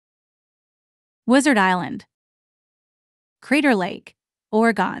Wizard Island, Crater Lake,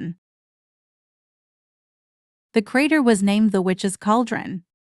 Oregon. The crater was named the Witch's Cauldron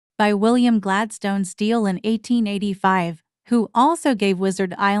by William Gladstone Steele in 1885, who also gave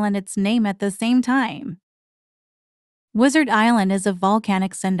Wizard Island its name at the same time. Wizard Island is a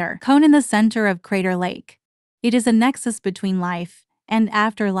volcanic cinder cone in the center of Crater Lake. It is a nexus between life and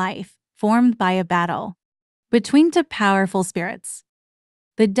afterlife, formed by a battle between two powerful spirits.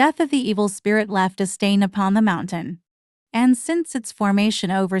 The death of the evil spirit left a stain upon the mountain, and since its formation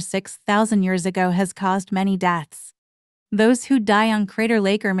over 6,000 years ago has caused many deaths. Those who die on Crater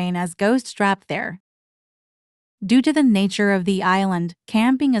Lake remain as ghosts trapped there. Due to the nature of the island,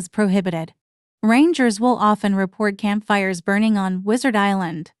 camping is prohibited. Rangers will often report campfires burning on Wizard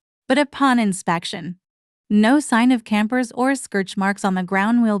Island, but upon inspection, no sign of campers or scorch marks on the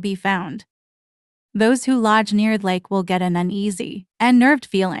ground will be found. Those who lodge near the lake will get an uneasy and nerved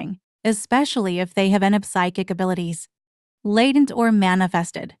feeling, especially if they have any psychic abilities, latent or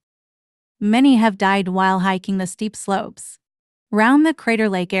manifested. Many have died while hiking the steep slopes round the Crater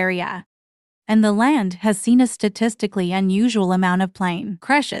Lake area, and the land has seen a statistically unusual amount of plane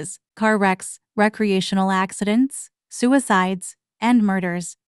crashes, car wrecks, recreational accidents, suicides, and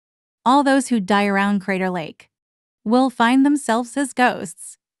murders. All those who die around Crater Lake will find themselves as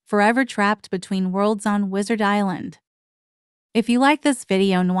ghosts, forever trapped between worlds on Wizard Island. If you like this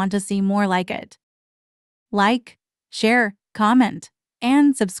video and want to see more like it, like, share, comment,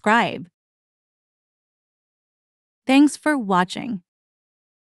 and subscribe. Thanks for watching.